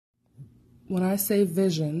When I say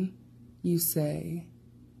vision, you say.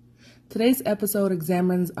 Today's episode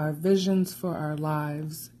examines our visions for our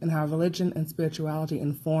lives and how religion and spirituality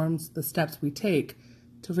informs the steps we take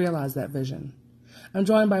to realize that vision. I'm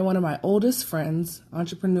joined by one of my oldest friends,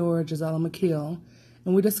 entrepreneur Gisela McKeel,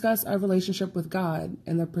 and we discuss our relationship with God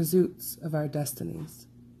and the pursuits of our destinies.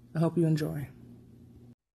 I hope you enjoy.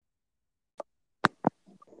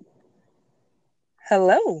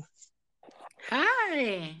 Hello.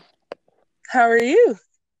 Hi. How are you?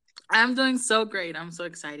 I'm doing so great. I'm so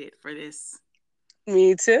excited for this.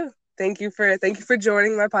 Me too. Thank you for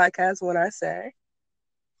joining my podcast, When I Say.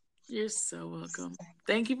 You're so welcome.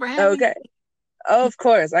 Thank you for having me. Okay. Oh, of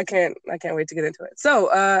course. I can't wait to get into it.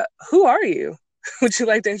 So, who are you? Would you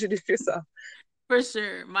like to introduce yourself? For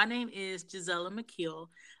sure. My name is Gisela McKeel.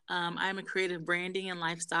 I'm a creative branding and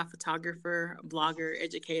lifestyle photographer, blogger,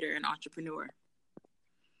 educator, and entrepreneur.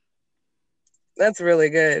 That's really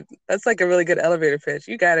good. That's like a really good elevator pitch.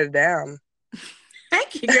 You got it down.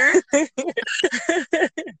 Thank you, girl.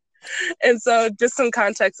 And so just some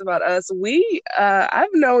context about us. I've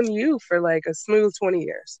known you for like a smooth 20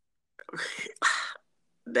 years.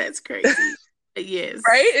 That's crazy. Yes.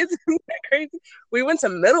 Right? Isn't that crazy? We went to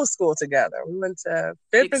middle school together. We went to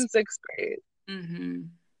 5th and 6th grade. Mm-hmm.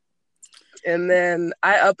 And then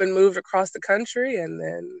I up and moved across the country, and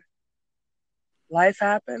then life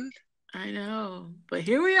happened. I know, but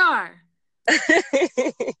here we are.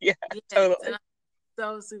 Yeah, totally. And I'm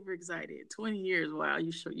so super excited. 20 years, wow,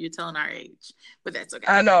 you're telling our age, but that's okay.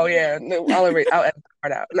 I know, yeah. No, I'll edit the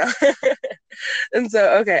part out. No. And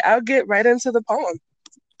so, okay, I'll get right into the poem.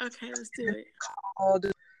 Okay, let's do it.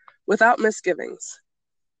 Called Without Misgivings.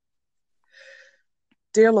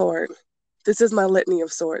 Dear Lord, this is my litany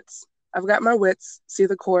of sorts. I've got my wits, see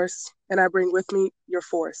the course, and I bring with me your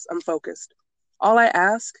force. I'm focused. All I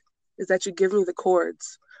ask is that you give me the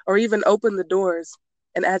chords, or even open the doors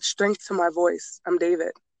and add strength to my voice. I'm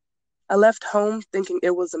David. I left home thinking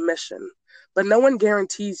it was a mission, but no one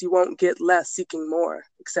guarantees you won't get less seeking more,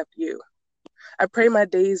 except you. I pray my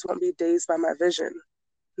days won't be days by my vision.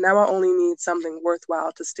 Now I only need something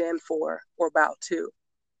worthwhile to stand for or bow to.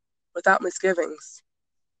 Without misgivings,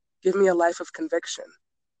 give me a life of conviction.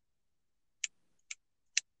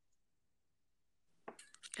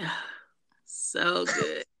 So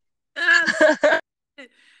good.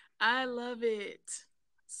 I love it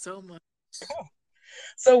so much.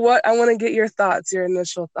 So I want to get your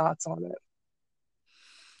initial thoughts on it.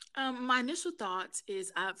 My initial thoughts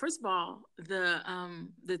is, first of all,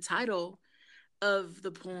 the title of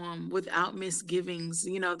the poem, Without Misgivings,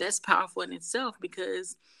 that's powerful in itself,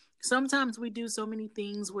 because sometimes we do so many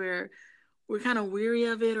things where we're kind of weary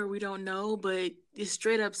of it or we don't know, but it's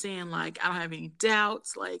straight up saying, like, I don't have any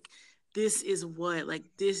doubts, like, this is what, like,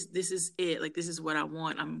 this is it, like, this is what I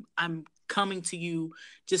want. I'm coming to you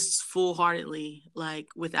just full-heartedly, like,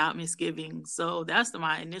 without misgivings. So that's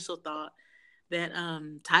my initial thought. That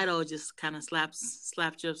title just kind of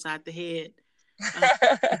slapped you upside the head.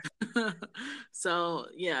 So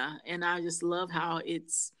yeah, and I just love how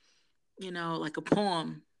it's, like a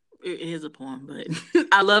poem. It is a poem, but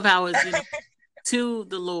I love how it's, to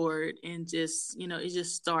the Lord, and just, it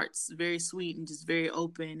just starts very sweet and just very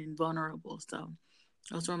open and vulnerable. So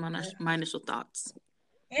those were my initial thoughts.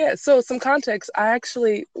 Yeah, so some context. I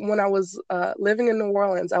actually, when I was living in New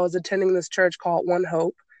Orleans, I was attending this church called One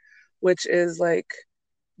Hope, which is like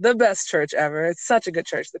the best church ever. It's such a good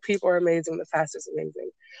church. The people are amazing. The pastor's amazing.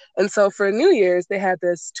 And so for New Year's, they had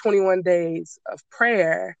this 21 days of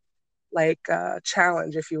prayer, like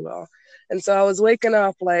challenge, if you will. And so I was waking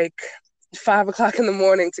up like 5 o'clock in the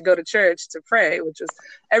morning to go to church to pray, which was,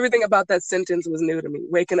 everything about that sentence was new to me.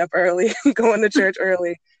 Waking up early, going to church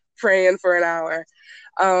early, praying for an hour.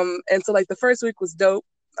 And so like the first week was dope.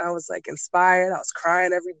 I was like inspired. I was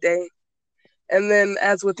crying every day. And then,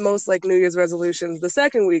 as with most like New Year's resolutions, the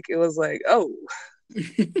second week it was like, oh,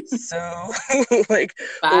 so like,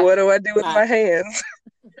 what do I do with my hands?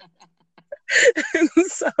 And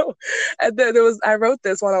so I wrote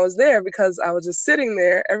this when I was there, because I was just sitting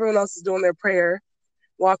there. Everyone else is doing their prayer,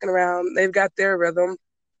 walking around. They've got their rhythm.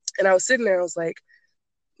 And I was sitting there. I was like,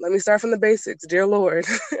 let me start from the basics, dear Lord.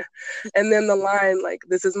 And then the line, like,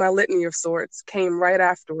 this is my litany of sorts, came right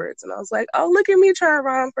afterwards. And I was like, oh, look at me trying to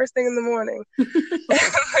rhyme first thing in the morning. And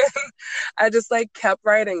I just like kept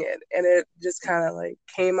writing it. And it just kind of like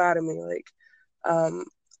came out of me. Like,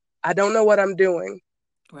 I don't know what I'm doing,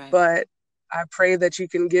 right, but I pray that you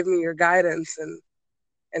can give me your guidance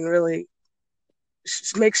and really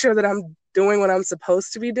make sure that I'm doing what I'm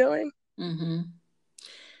supposed to be doing. Mm-hmm.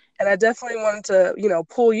 And I definitely wanted to,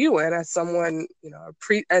 pull you in as someone,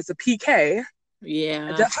 as a PK, I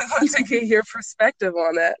Yeah. definitely want to get your perspective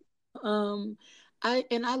on that. Um,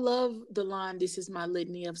 I love the line, "This is my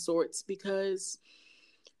litany of sorts," because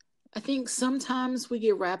I think sometimes we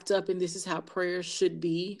get wrapped up in this is how prayer should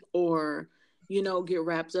be, or, get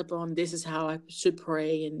wrapped up on this is how I should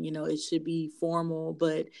pray, and, it should be formal.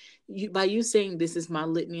 But by you saying this is my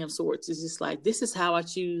litany of sorts, it's just like, this is how I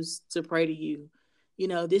choose to pray to you.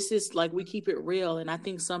 This is like, we keep it real. And I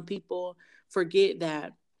think some people forget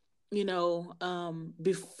that,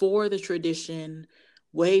 before the tradition,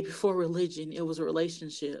 way before religion, it was a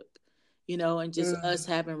relationship, and just us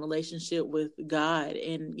having relationship with God.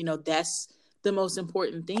 And, that's the most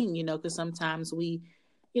important thing, because sometimes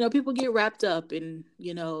people get wrapped up in,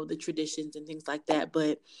 the traditions and things like that.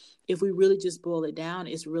 But if we really just boil it down,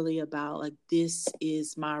 it's really about like, this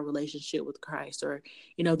is my relationship with Christ, or,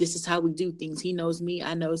 this is how we do things. He knows me.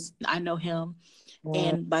 I know him.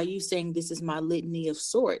 And by you saying this is my litany of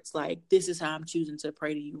sorts, like, this is how I'm choosing to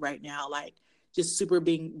pray to you right now. Like, just super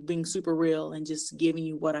being super real and just giving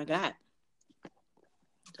you what I got.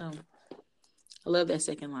 So I love that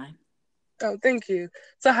second line. Oh, thank you.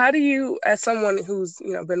 So how do you, as someone who's,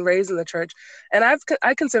 been raised in the church, and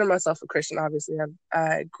I consider myself a Christian, obviously.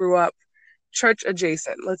 I grew up church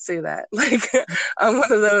adjacent, let's say that. Like, I'm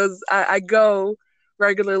one of those, I go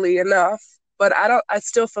regularly enough, but I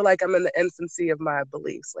still feel like I'm in the infancy of my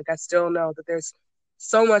beliefs. Like, I still know that there's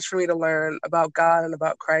so much for me to learn about God and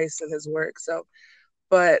about Christ and his work. So,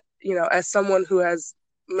 but, as someone who has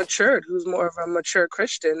matured, who's more of a mature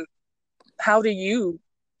Christian, how do you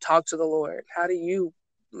talk to the Lord? How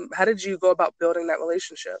did you go about building that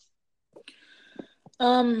relationship?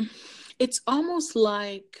 It's almost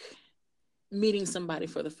like meeting somebody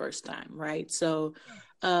for the first time, right? So,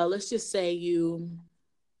 let's just say you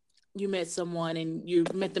met someone and you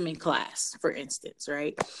met them in class, for instance,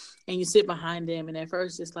 right? And you sit behind them, and at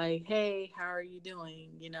first it's like, "Hey, how are you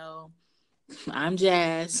doing? I'm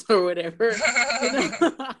Jazz," or whatever.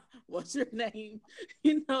 What's your name?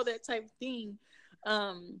 That type of thing.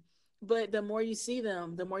 But the more you see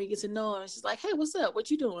them, the more you get to know them. It's just like, "Hey, what's up?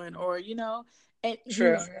 What you doing?" Or, and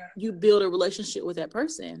True, you build a relationship with that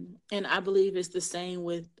person. And I believe it's the same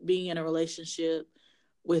with being in a relationship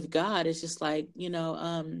with God. It's just like,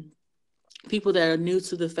 people that are new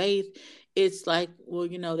to the faith, it's like, well,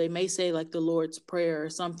 they may say like the Lord's Prayer or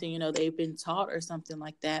something, they've been taught or something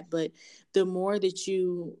like that. But the more that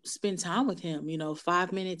you spend time with him,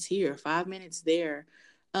 5 minutes here, 5 minutes there,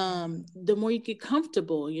 the more you get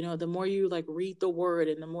comfortable, the more you like read the word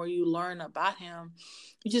and the more you learn about him,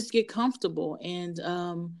 you just get comfortable. And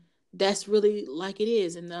that's really like it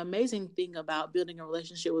is. And the amazing thing about building a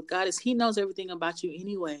relationship with God is he knows everything about you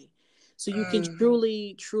anyway. So you can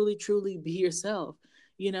truly, truly, truly be yourself.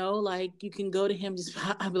 Like, you can go to him, just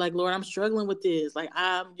I'll be like, "Lord, I'm struggling with this. Like,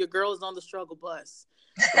 your girl is on the struggle bus."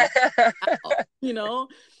 Like,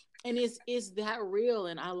 and it's that real.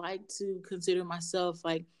 And I like to consider myself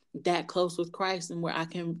like that close with Christ, and where I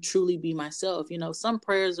can truly be myself. Some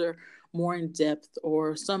prayers are more in depth,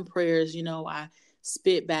 or some prayers, I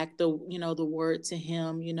spit back the word to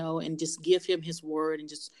him, and just give him his word and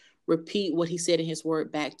just repeat what he said in his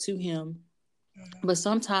word back to him. But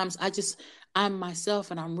sometimes I'm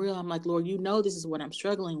myself and I'm real. I'm like, "Lord, this is what I'm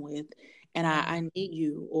struggling with, and I need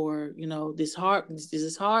you." Or, this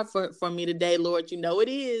is hard for me today, Lord, it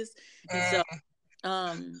is. And so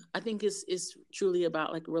I think it's truly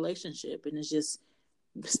about like a relationship, and it's just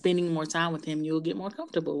spending more time with him. You'll get more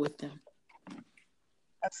comfortable with him.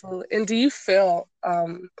 Absolutely. And do you feel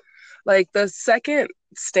like the second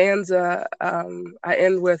stanza, I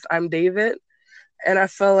end with "I'm David," and I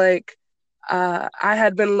feel like I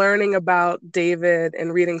had been learning about David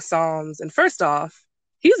and reading Psalms. And first off,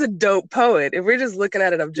 he's a dope poet. If we're just looking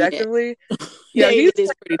at it objectively, David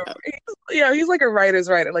is pretty dope. He's like a writer's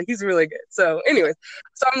writer. Like, he's really good. So anyways,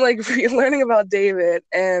 so I'm like learning about David,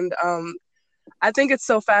 and I think it's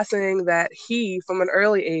so fascinating that he, from an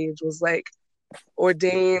early age, was like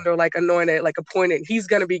ordained or like anointed, like appointed. He's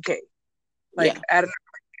gonna be king. Like, at an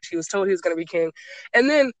early age, he was told he was gonna be king, and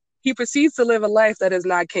then he proceeds to live a life that is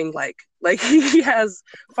not king-like. Like, he has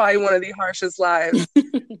probably one of the harshest lives.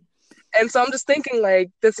 And so I'm just thinking,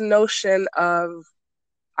 like, this notion of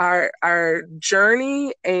our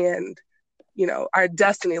journey and, our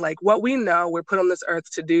destiny, like what we know we're put on this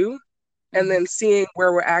earth to do, and then seeing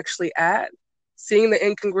where we're actually at, seeing the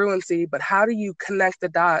incongruency, but how do you connect the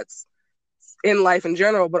dots in life in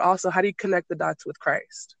general, but also how do you connect the dots with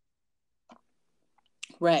Christ?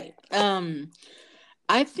 Right.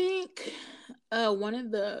 I think one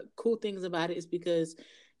of the cool things about it is because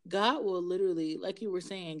God will literally, like you were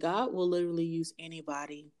saying, God will literally use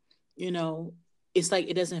anybody, it's like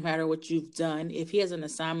it doesn't matter what you've done. If he has an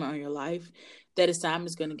assignment on your life, that assignment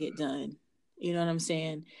is going to get done. You know what I'm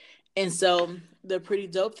saying? And so the pretty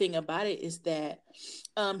dope thing about it is that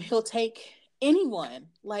he'll take anyone.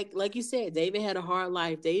 Like you said, David had a hard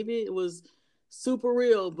life. David was super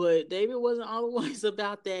real, but David wasn't always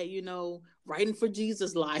about that, writing for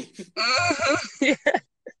Jesus life. Yeah.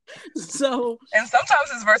 So, and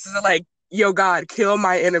sometimes his verses are like, "Yo, God, kill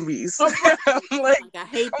my enemies." right. I'm like, I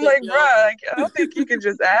hate I'm them, like, yo. bruh, like, I don't think you can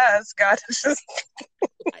just ask God to just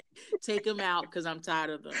Like, take them out because I'm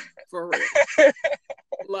tired of them, for real.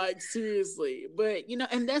 Like, seriously. But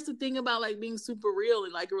and that's the thing about like being super real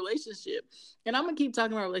in like a relationship. And I'm gonna keep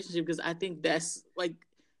talking about relationship because I think that's like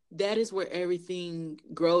that is where everything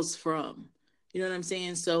grows from. You know what I'm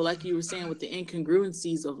saying? So like you were saying with the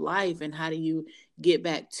incongruencies of life and how do you get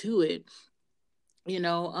back to it,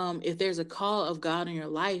 if there's a call of God in your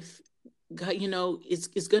life, God,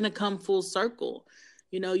 it's gonna come full circle.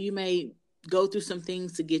 You may go through some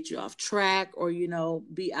things to get you off track or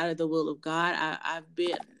be out of the will of God. I've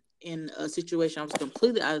been in a situation I was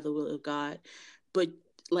completely out of the will of God, but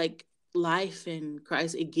like life in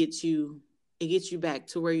Christ, it gets you back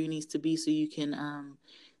to where you need to be so you can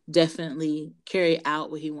definitely carry out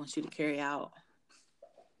what he wants you to carry out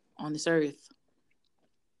on this earth.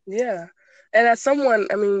 Yeah. And as someone,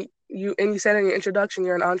 I mean, you said in your introduction,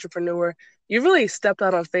 you're an entrepreneur. You really stepped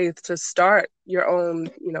out on faith to start your own,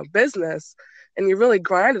 business, and you really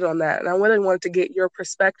grinded on that. And I really wanted to get your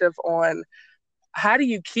perspective on how do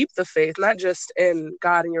you keep the faith, not just in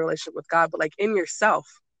God and your relationship with God, but like in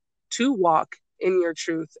yourself to walk in your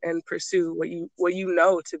truth and pursue what you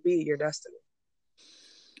know to be your destiny.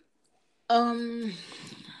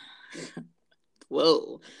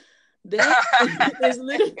 Whoa. That is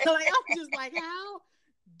literally like I'm just like, how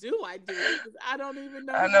do I do it? I don't even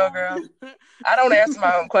know. I know, girl. I don't answer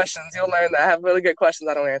my own questions. You'll learn that I have really good questions.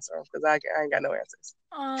 I don't answer them because I ain't got no answers.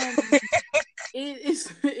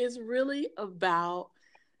 It's really about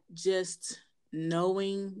just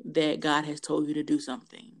knowing that God has told you to do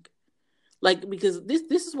something. Like, because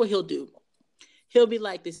this is what he'll do. He'll be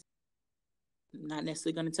like, this not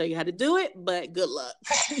necessarily going to tell you how to do it, but good luck.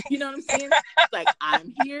 You know what I'm saying? Like,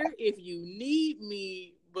 I'm here if you need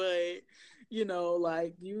me, but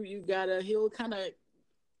like you gotta, he'll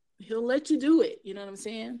let you do it. You know what I'm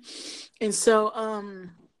saying? And so,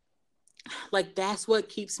 like, that's what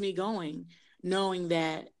keeps me going, knowing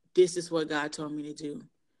that this is what God told me to do.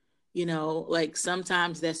 Like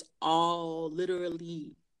sometimes that's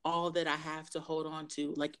literally all that I have to hold on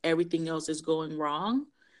to. Like everything else is going wrong.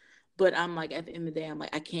 But I'm like, at the end of the day, I'm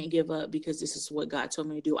like, I can't give up because this is what God told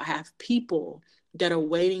me to do. I have people that are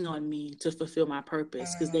waiting on me to fulfill my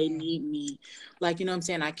purpose because they need me. Like, you know what I'm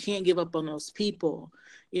saying? I can't give up on those people,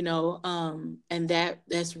 and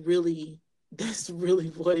that's really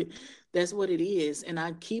what it is. And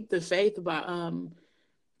I keep the faith by,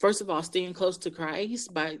 first of all, staying close to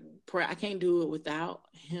Christ by prayer. I can't do it without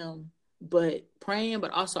him, but praying,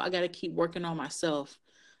 but also I got to keep working on myself.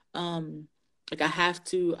 Like I have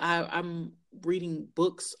to, I'm reading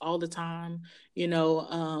books all the time.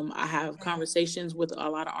 I have conversations with a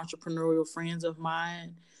lot of entrepreneurial friends of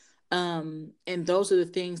mine. And those are the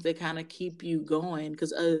things that kind of keep you going.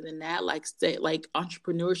 Cause other than that, like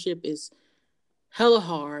entrepreneurship is hella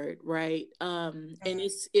hard. Right. And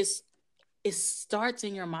it starts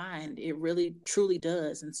in your mind. It really truly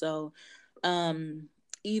does. And so,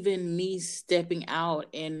 even me stepping out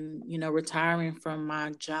and retiring from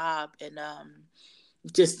my job and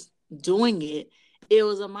just doing it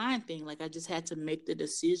was a mind thing. Like I just had to make the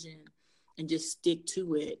decision and just stick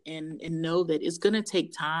to it and know that it's going to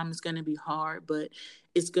take time. It's going to be hard, but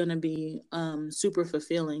it's going to be super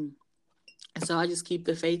fulfilling. And so I just keep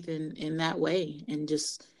the faith in that way and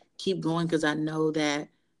just keep going because I know that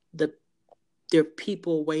there are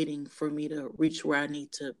people waiting for me to reach where I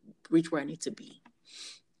need to be.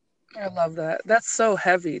 I love that. That's so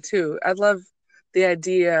heavy too. I love the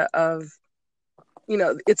idea of,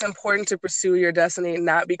 it's important to pursue your destiny,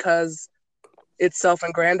 not because it's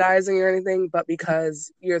self-aggrandizing or anything, but because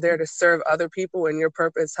you're there to serve other people and your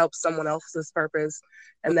purpose helps someone else's purpose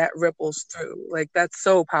and that ripples through. Like that's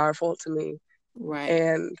so powerful to me. Right.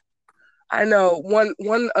 And I know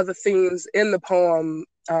one of the themes in the poem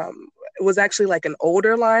was actually like an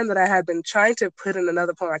older line that I had been trying to put in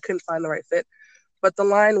another poem. I couldn't find the right fit. But the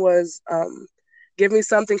line was, give me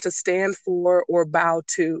something to stand for or bow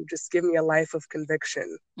to. Just give me a life of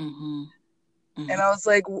conviction. Mm-hmm. Mm-hmm. And I was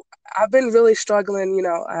like, I've been really struggling.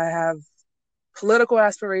 I have political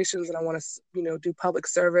aspirations and I want to, do public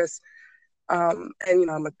service. And,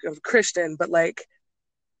 I'm a Christian, but like,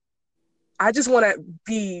 I just want to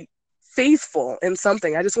be faithful in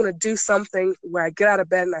something. I just want to do something where I get out of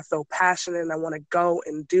bed and I feel passionate and I want to go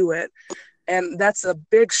and do it. And that's a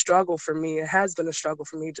big struggle for me. It has been a struggle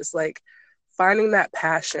for me, just like finding that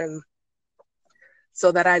passion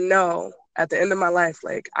so that I know at the end of my life,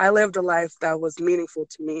 like I lived a life that was meaningful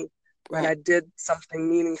to me, right? I did something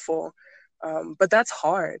meaningful. But that's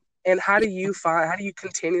hard. And how do you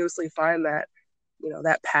continuously find that,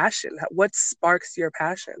 that passion? What sparks your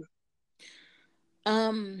passion?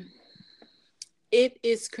 It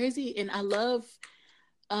is crazy. And I love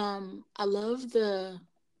the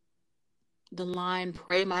line,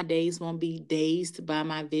 pray my days won't be dazed by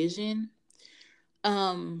my vision.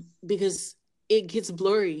 Because it gets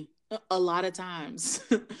blurry a lot of times,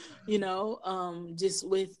 just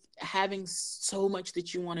with having so much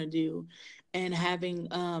that you want to do and having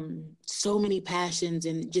so many passions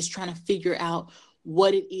and just trying to figure out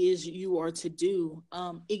what it is you are to do.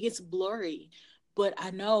 It gets blurry, but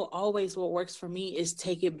I know always what works for me is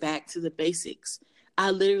take it back to the basics.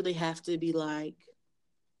 I literally have to be like,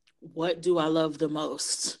 what do I love the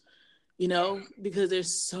most? Because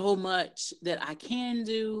there's so much that I can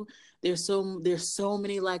do. There's so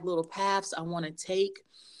many like little paths I want to take,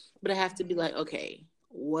 but I have to be like, okay,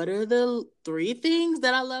 what are the 3 things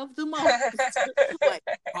that I love the most? Like,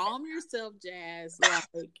 calm yourself, Jazz.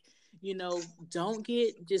 Like, don't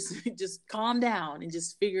get just calm down and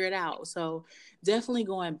just figure it out. So definitely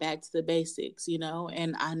going back to the basics,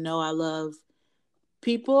 and I know I love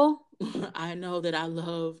people. I know that I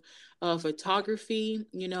love photography,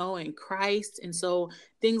 and Christ. And so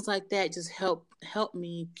things like that just help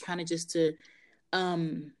me kind of just to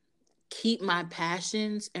keep my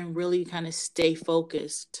passions and really kind of stay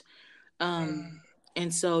focused. And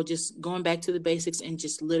so just going back to the basics and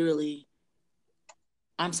just literally,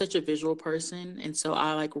 I'm such a visual person. And so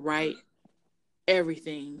I like write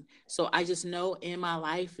everything. So I just know in my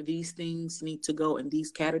life, these things need to go in these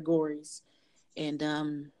categories. And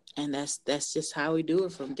that's just how we do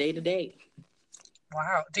it from day to day.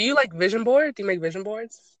 Wow. Do you like vision board? Do you make vision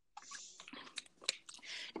boards?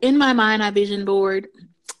 In my mind, I vision board.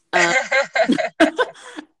 The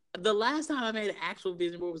last time I made an actual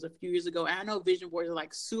vision board was a few years ago. And I know vision boards are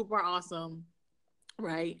like super awesome,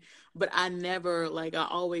 right? But I never, like, I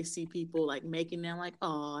always see people like making them like,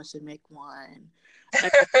 oh, I should make one. I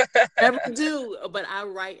never do, but I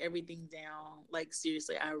write everything down. Like,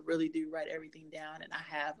 seriously, I really do write everything down. And I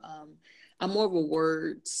have, I'm more of a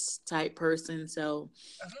words type person. So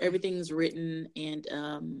everything's written, and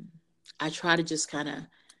I try to just kind of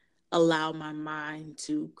allow my mind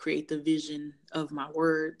to create the vision of my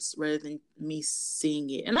words rather than me seeing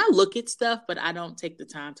it. And I look at stuff, but I don't take the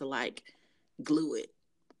time to like glue it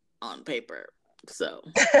on paper. So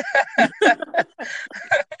I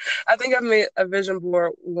think I made a vision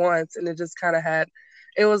board once, and it just kind of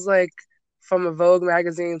it was like from a Vogue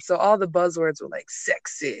magazine. So all the buzzwords were like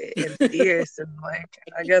sexy and fierce. And like,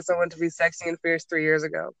 I guess I wanted to be sexy and fierce 3 years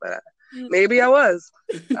ago, but maybe I was.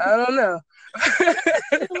 I don't know.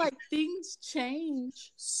 Like, things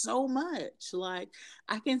change so much. Like,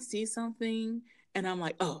 I can see something and I'm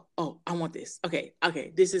like, oh, I want this. Okay,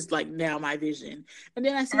 this is like now my vision. And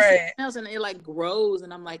then I see something else and it like grows,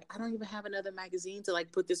 and I'm like, I don't even have another magazine to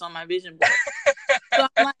like put this on my vision board. So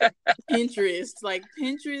I'm like, Pinterest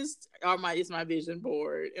is my vision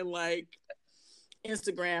board, and like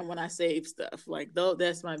Instagram when I save stuff. Like, though,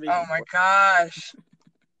 that's my vision board. Oh my gosh.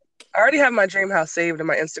 I already have my dream house saved in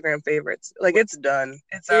my Instagram favorites. Like, it's done.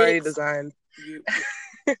 It's already designed.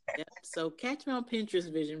 Yep. So catch me on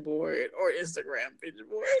Pinterest vision board or Instagram vision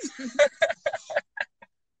board.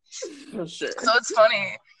 For sure. So it's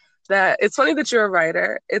funny that you're a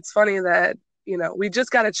writer. It's funny that, we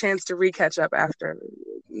just got a chance to re-catch up after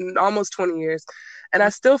almost 20 years. And I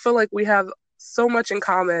still feel like we have so much in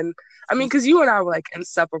common. I mean, because you and I were like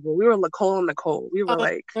inseparable. We were Nicole and Nicole. We were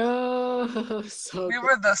like, we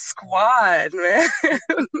were the squad, man. I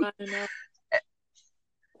know.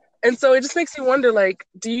 And so it just makes you wonder, like,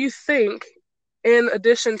 do you think, in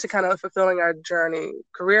addition to kind of fulfilling our journey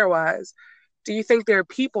career-wise, do you think there are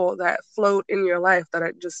people that float in your life that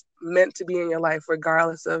are just meant to be in your life,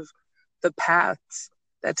 regardless of the paths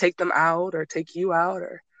that take them out or take you out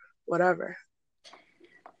or whatever?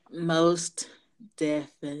 Most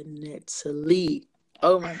definitely.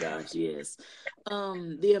 Oh my gosh, yes.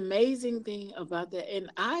 The amazing thing about that,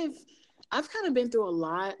 and I've kind of been through a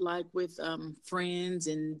lot, like with friends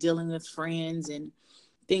and dealing with friends and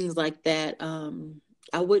things like that.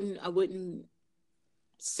 I wouldn't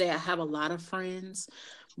say I have a lot of friends,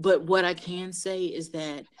 but what I can say is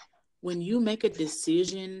that when you make a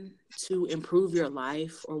decision to improve your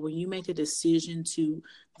life, or when you make a decision to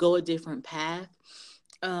go a different path,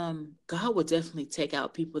 God will definitely take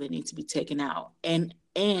out people that need to be taken out, and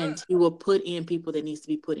he will put in people that needs to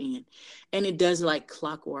be put in, and it does like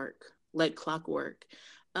clockwork. But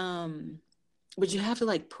you have to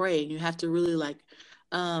like pray, and you have to really like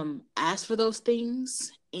ask for those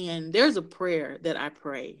things. And there's a prayer that I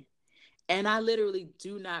pray, and I literally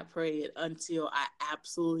do not pray it until I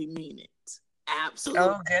absolutely mean it. Absolutely.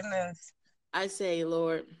 Oh goodness. I say,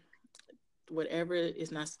 Lord, whatever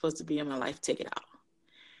is not supposed to be in my life, take it out.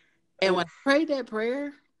 And when I pray that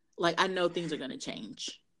prayer, like I know things are going to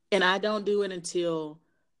change. And I don't do it until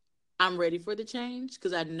I'm ready for the change,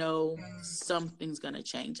 because I know something's going to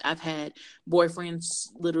change. I've had boyfriends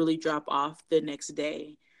literally drop off the next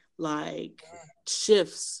day, like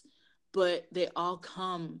shifts, but they all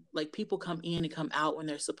come, like people come in and come out when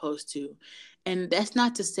they're supposed to. And that's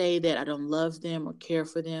not to say that I don't love them or care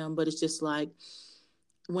for them, but it's just like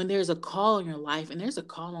when there's a call in your life, and there's a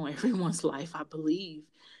call on everyone's life, I believe,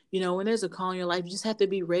 when there's a call in your life, you just have to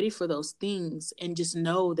be ready for those things and just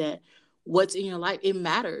know that what's in your life, it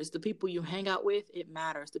matters. The people you hang out with, it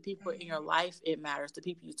matters. The people in your life, it matters. The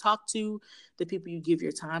people you talk to, the people you give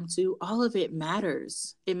your time to, all of it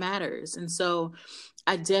matters. It matters. And so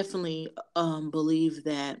I definitely believe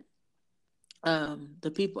that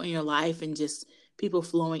the people in your life and just people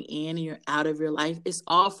flowing in and you're out of your life, it's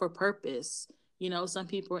all for purpose. Some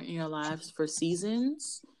people are in your lives for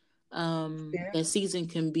seasons. That season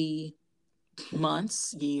can be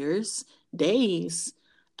months, years, days.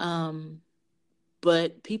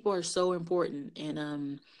 But people are so important,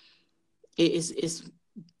 and it's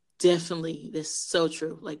definitely, that's so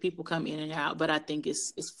true. Like people come in and out, but I think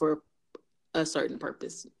it's for a certain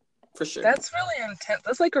purpose, for sure. That's really intense.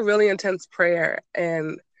 That's like a really intense prayer,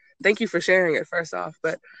 and thank you for sharing it first off.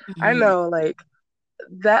 But I know like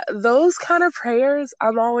that those kind of prayers,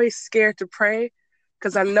 I'm always scared to pray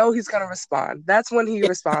because I know he's going to respond. That's when he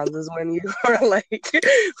responds, is when you are like,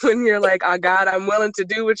 when you're like, oh God, I'm willing to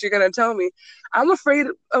do what you're going to tell me. I'm afraid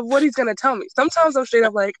of what he's going to tell me. Sometimes I'm straight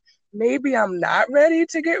up like, maybe I'm not ready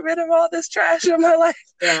to get rid of all this trash in my life.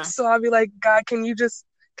 Yeah. So I'll be like, God, can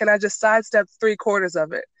I just sidestep 3/4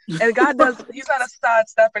 of it? And God he's not a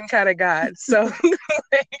sidestepping kind of God. So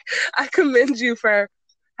like, I commend you for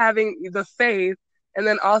having the faith, and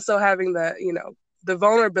then also having the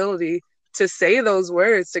vulnerability to say those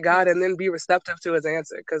words to God and then be receptive to his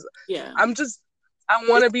answer. Because I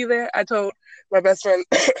want to be there. I told my best friend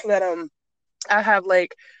that I have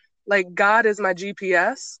like God is my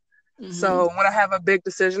GPS. Mm-hmm. So when I have a big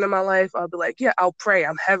decision in my life, I'll be like, yeah, I'll pray.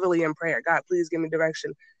 I'm heavily in prayer. God, please give me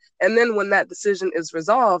direction. And then when that decision is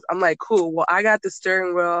resolved, I'm like, cool, well, I got the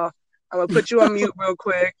steering wheel. I'm going to put you on mute real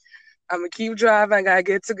quick. I'm going to keep driving. I got to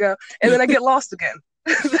get to go. And then I get lost again.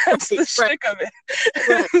 That's the shtick of it.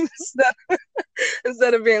 Right.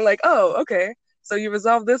 Instead of being like, oh, okay, so you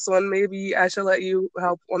resolved this one, maybe I should let you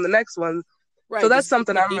help on the next one. Right. So that's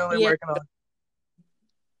something I'm really working on.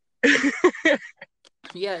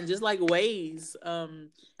 Yeah, and just like Waze, when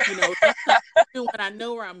I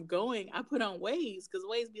know where I'm going, I put on Waze, because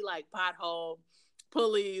Waze be like pothole,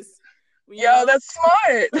 police. Yo, that's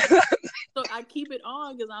smart. So I keep it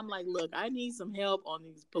on because I'm like, look, I need some help on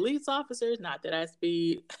these police officers. Not that I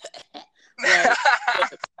speed,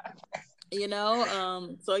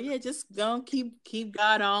 so yeah, just gonna keep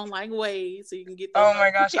God on like Waze so you can get. Oh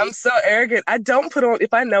my gosh, I'm so arrogant. I don't put on,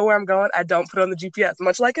 if I know where I'm going, I don't put on the GPS.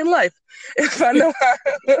 Much like in life, if I know,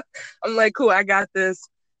 I'm like, cool, I got this.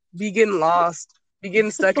 Be getting lost, be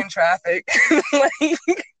getting stuck in traffic,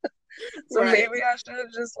 So right. Maybe I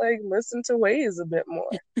should just like listen to Waze a bit more.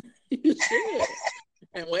 You should.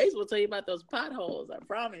 And Waze will tell you about those potholes, I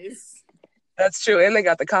promise. That's true. And they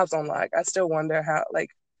got the cops on lock. I still wonder how, like,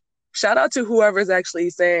 shout out to whoever's actually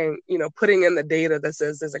saying, putting in the data that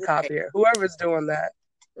says there's a cop here. Whoever's doing that.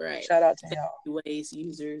 Right. Shout out to y'all. Waze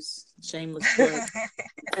users. Shameless plug.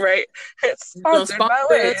 Right. It's sponsored by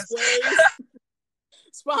Waze.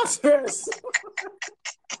 Sponsor us.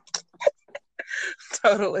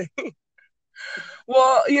 Totally.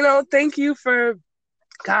 Well, thank you for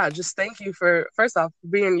first off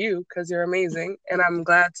being you, because you're amazing, and I'm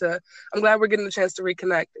glad we're getting the chance to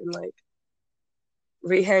reconnect and like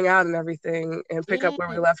re-hang out and everything and pick up where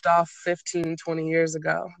we left off 15, 20 years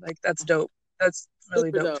ago. Like that's dope. That's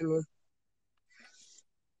really dope to me.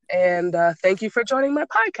 And thank you for joining my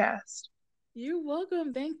podcast. You're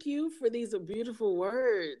welcome. Thank you for these beautiful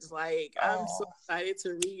words. Like I'm so excited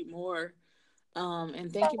to read more.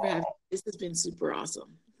 And thank you for having me. This has been super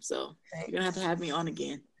awesome. So You're gonna have to have me on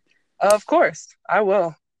again. Of course, I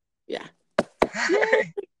will. Yeah.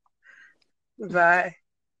 Bye.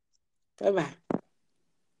 Bye-bye.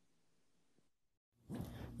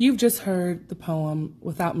 You've just heard the poem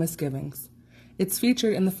Without Misgivings. It's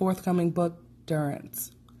featured in the forthcoming book, Durance.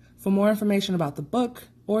 For more information about the book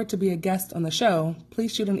or to be a guest on the show,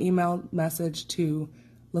 please shoot an email message to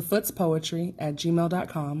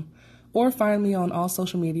lafootspoetry@gmail.com or find me on all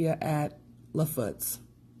social media at Lafoots.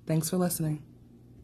 Thanks for listening.